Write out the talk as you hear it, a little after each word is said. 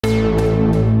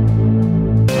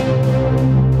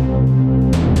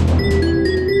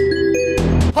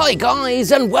Hi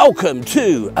guys, and welcome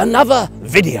to another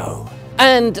video.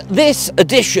 And this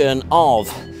edition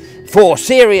of For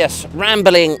Serious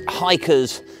Rambling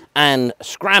Hikers and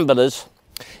Scramblers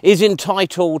is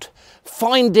entitled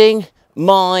Finding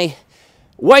My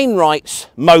Wainwrights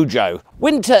Mojo.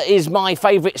 Winter is my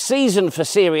favourite season for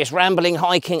serious rambling,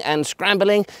 hiking and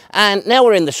scrambling, and now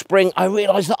we're in the spring. I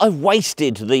realise that I've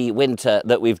wasted the winter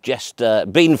that we've just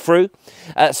been through,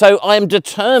 so I am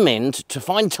determined to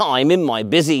find time in my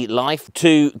busy life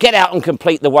to get out and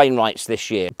complete the Wainwrights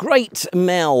this year. Great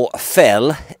Mell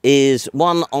Fell is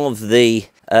one of the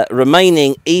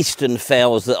remaining eastern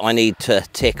fells that I need to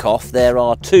tick off. There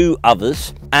are two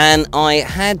others, and I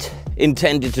had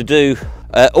intended to do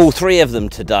all three of them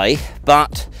today,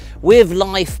 but with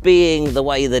life being the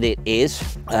way that it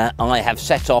is, I have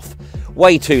set off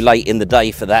way too late in the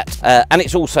day for that, and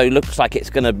it also looks like it's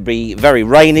going to be very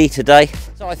rainy today,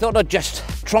 so I thought I'd just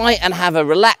try and have a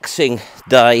relaxing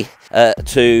day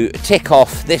to tick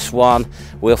off this one.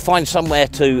 We'll find somewhere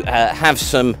to have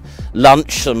some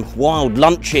lunch, some wild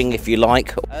lunching if you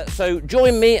like, so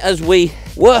join me as we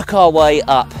work our way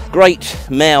up Great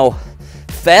Mell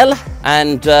Fell,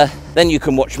 and then you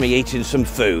can watch me eating some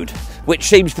food, which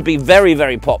seems to be very,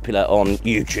 very popular on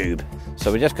YouTube. So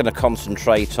we're just going to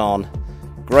concentrate on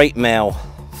Great Mell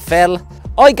Fell.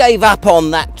 I gave up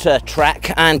on that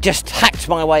track and just hacked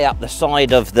my way up the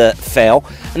side of the fell.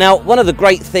 Now, one of the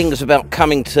great things about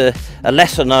coming to a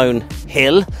lesser known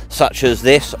hill, such as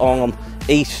this on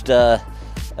Easter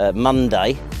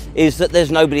Monday, is that there's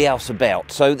nobody else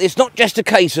about. So it's not just a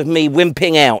case of me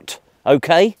wimping out,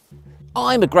 okay?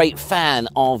 I'm a great fan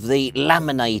of the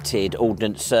laminated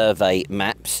Ordnance Survey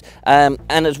maps, and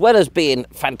as well as being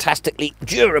fantastically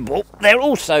durable, they're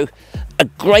also a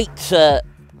great sort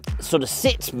of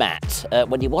sit mat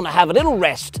when you want to have a little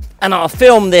rest. And I'll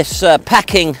film this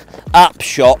packing up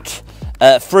shot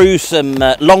through some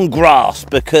long grass,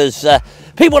 because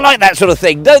people like that sort of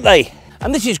thing, don't they?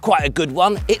 And this is quite a good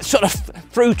one. It's sort of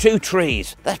through two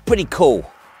trees. That's pretty cool.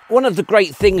 One of the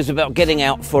great things about getting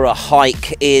out for a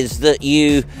hike is that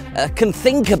you can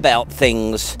think about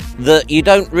things that you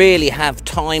don't really have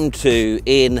time to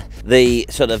in the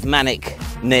sort of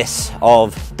manicness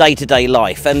of day-to-day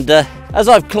life. And as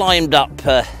I've climbed up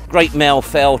Great Mell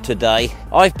Fell today,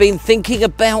 I've been thinking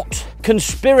about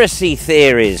conspiracy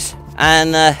theories.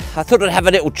 And I thought I'd have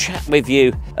a little chat with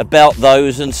you about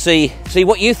those and see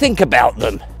what you think about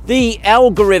them. The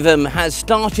algorithm has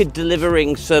started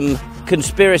delivering some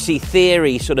conspiracy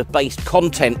theory sort of based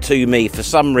content to me for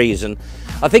some reason.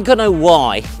 I think I know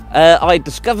why. I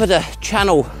discovered a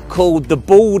channel called The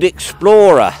Bald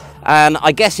Explorer, and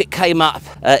I guess it came up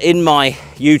in my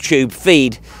YouTube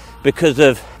feed because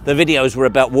of the videos were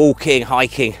about walking,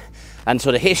 hiking and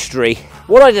sort of history.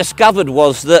 What I discovered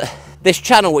was that this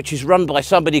channel, which is run by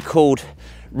somebody called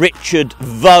Richard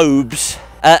Vobes,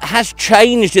 has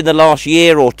changed in the last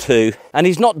year or two, and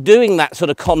he's not doing that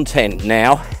sort of content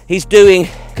now. He's doing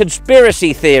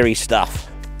conspiracy theory stuff,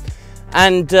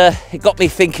 and it got me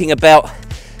thinking about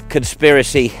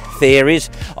conspiracy theories.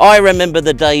 I remember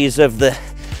the days of the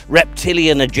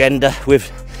reptilian agenda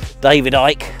with David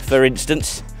Icke, for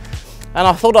instance, and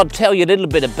I thought I'd tell you a little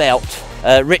bit about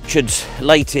Richard's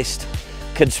latest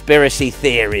conspiracy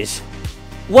theories.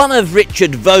 One of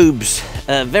Richard Vobes'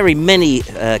 very many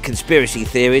conspiracy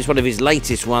theories, one of his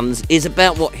latest ones, is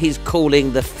about what he's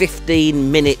calling the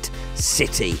 15-minute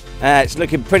city. It's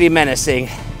looking pretty menacing.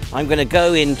 I'm going to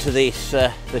go into this,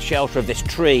 the shelter of this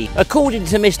tree. According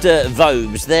to Mr.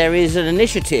 Vobes, there is an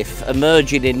initiative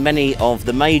emerging in many of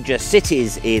the major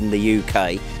cities in the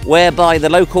UK, whereby the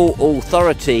local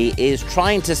authority is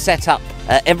trying to set up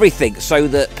everything so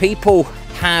that people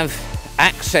have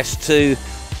access to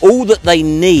all that they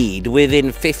need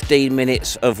within 15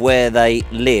 minutes of where they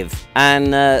live.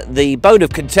 And the bone of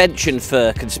contention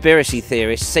for conspiracy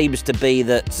theorists seems to be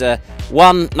that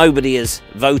one, nobody has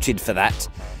voted for that,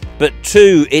 but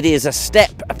two, it is a step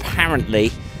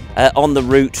apparently on the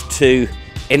route to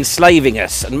enslaving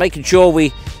us and making sure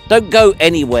we don't go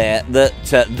anywhere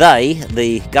that they,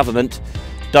 the government,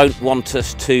 don't want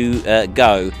us to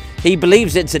go. He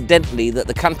believes, incidentally, that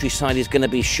the countryside is going to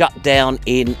be shut down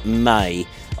in May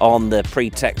on the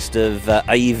pretext of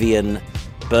avian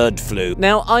bird flu.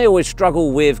 Now, I always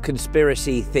struggle with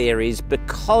conspiracy theories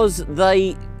because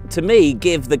they, to me,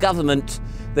 give the government,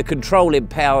 the controlling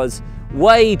powers,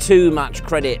 way too much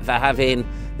credit for having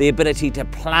the ability to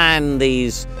plan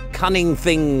these cunning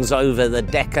things over the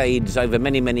decades, over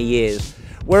many, many years.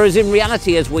 Whereas in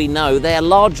reality, as we know, they're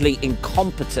largely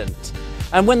incompetent.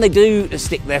 And when they do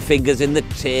stick their fingers in the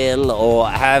till or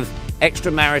have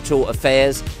extramarital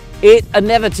affairs, it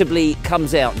inevitably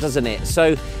comes out, doesn't it?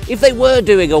 So if they were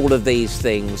doing all of these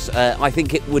things, I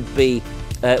think it would be,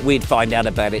 we'd find out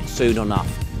about it soon enough.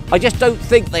 I just don't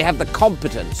think they have the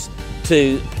competence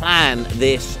to plan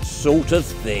this sort of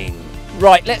thing.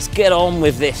 Right, let's get on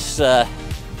with this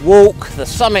walk. The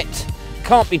summit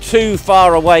can't be too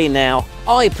far away now.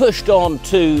 I pushed on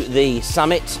to the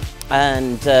summit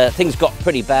and things got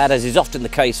pretty bad, as is often the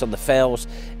case on the fells.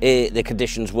 The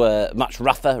conditions were much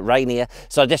rougher, rainier,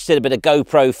 so I just did a bit of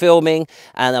GoPro filming,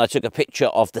 and then I took a picture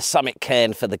of the summit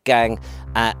cairn for the gang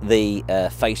at the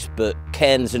Facebook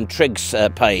Cairns and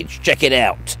Trigs page. Check it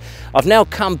out. I've now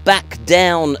come back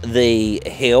down the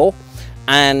hill,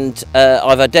 and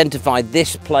I've identified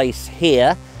this place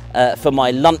here for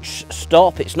my lunch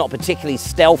stop. It's not particularly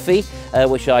stealthy,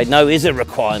 which I know is a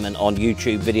requirement on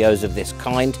YouTube videos of this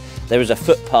kind. There is a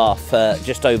footpath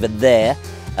just over there,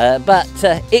 but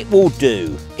it will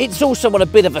do. It's also on a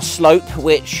bit of a slope,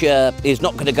 which is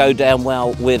not going to go down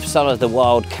well with some of the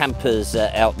wild campers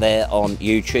out there on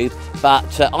YouTube,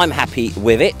 but I'm happy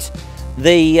with it.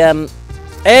 The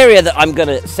area that I'm going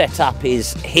to set up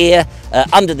is here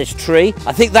under this tree.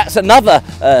 I think that's another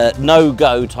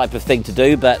no-go type of thing to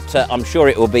do, but I'm sure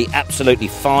it will be absolutely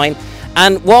fine.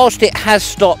 And whilst it has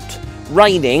stopped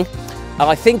raining,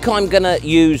 I think I'm going to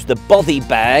use the Bothy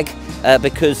Bag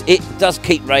because it does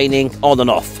keep raining on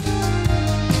and off.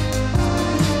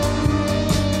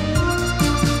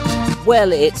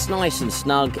 Well, it's nice and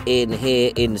snug in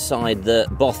here inside the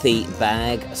Bothy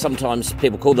Bag. Sometimes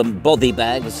people call them Bothy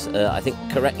Bags. I think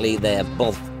correctly they're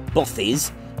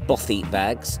Bothy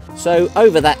Bags. So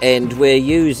over that end we're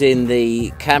using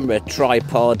the camera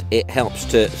tripod. It helps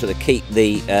to sort of keep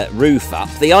the roof up.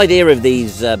 The idea of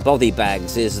these Bothy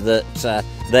Bags is that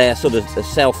they're sort of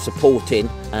self-supporting,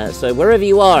 so wherever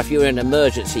you are, if you're in an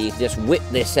emergency, you can just whip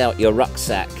this out your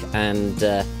rucksack and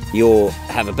you'll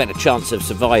have a better chance of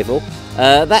survival.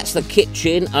 That's the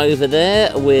kitchen over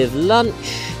there with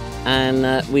lunch,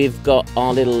 and we've got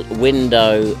our little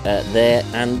window there,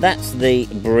 and that's the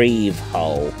breathe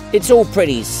hole. It's all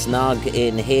pretty snug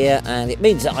in here, and it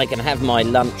means that I can have my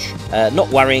lunch, not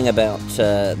worrying about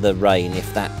the rain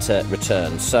if that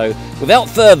returns. So without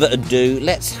further ado,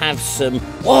 let's have some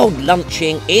wild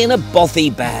lunching in a Bothy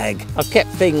Bag. I've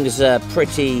kept things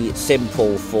pretty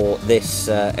simple for this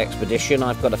expedition.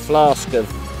 I've got a flask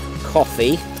of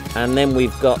coffee, and then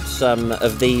we've got some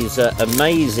of these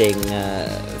amazing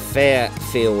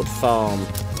Fairfield Farm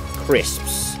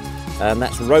crisps, and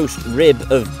that's roast rib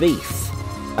of beef,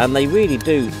 and they really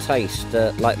do taste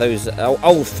like those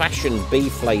old-fashioned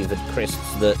beef flavoured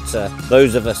crisps that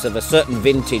those of us of a certain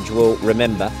vintage will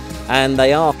remember, and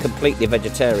they are completely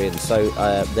vegetarian, so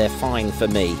they're fine for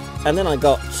me. And then I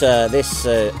got this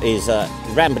is a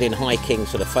rambling hiking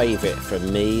sort of favourite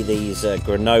from me, these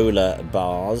granola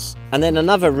bars. And then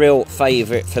another real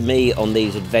favourite for me on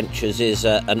these adventures is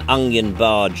an onion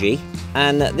bhaji.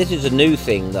 And this is a new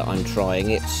thing that I'm trying.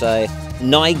 It's a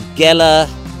Nigella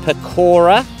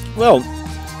pakora. Well,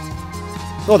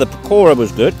 the pakora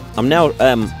was good. I'm now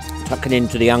tucking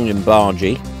into the onion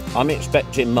bhaji. I'm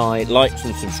expecting my likes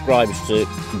and subscribes to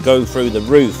go through the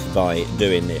roof by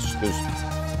doing this, because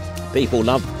people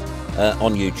love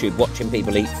on YouTube watching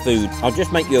people eat food. I'll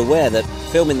just make you aware that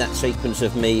filming that sequence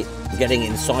of me getting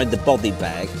inside the Bothy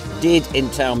Bag did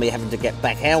entail me having to get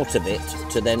back out of it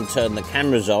to then turn the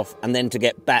cameras off and then to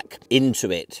get back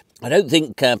into it. I don't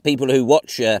think people who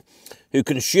watch who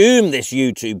consume this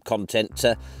YouTube content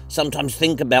sometimes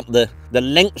think about the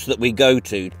lengths that we go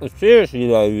to. Well, seriously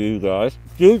though, you guys,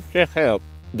 do check out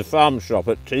the farm shop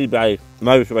at T-Bay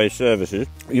Motorway Services.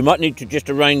 You might need to just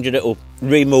arrange a little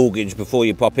remortgage before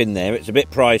you pop in there. It's a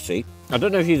bit pricey. I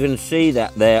don't know if you can see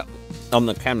that there on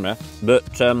the camera,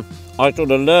 but I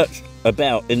sort of lurched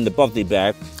about in the Bothy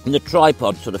Bag and the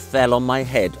tripod sort of fell on my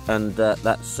head, and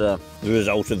that's the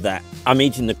result of that. I'm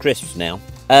eating the crisps now.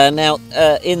 Now,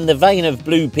 in the vein of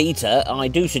Blue Peter, I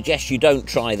do suggest you don't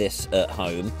try this at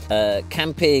home.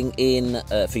 Camping in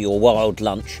for your wild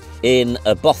lunch in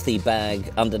a Bothy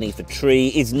Bag underneath a tree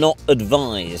is not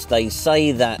advised. They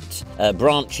say that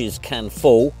branches can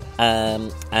fall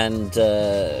and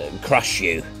crush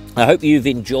you. I hope you've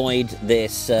enjoyed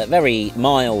this very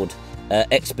mild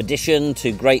expedition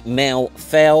to Great Mell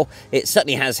Fell. It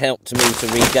certainly has helped me to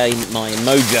regain my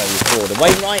mojo for the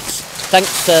Wainwrights.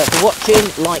 Thanks for watching.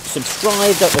 Like,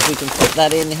 subscribe. Don't know if we can put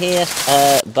that in here,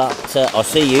 but I'll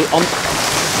see you on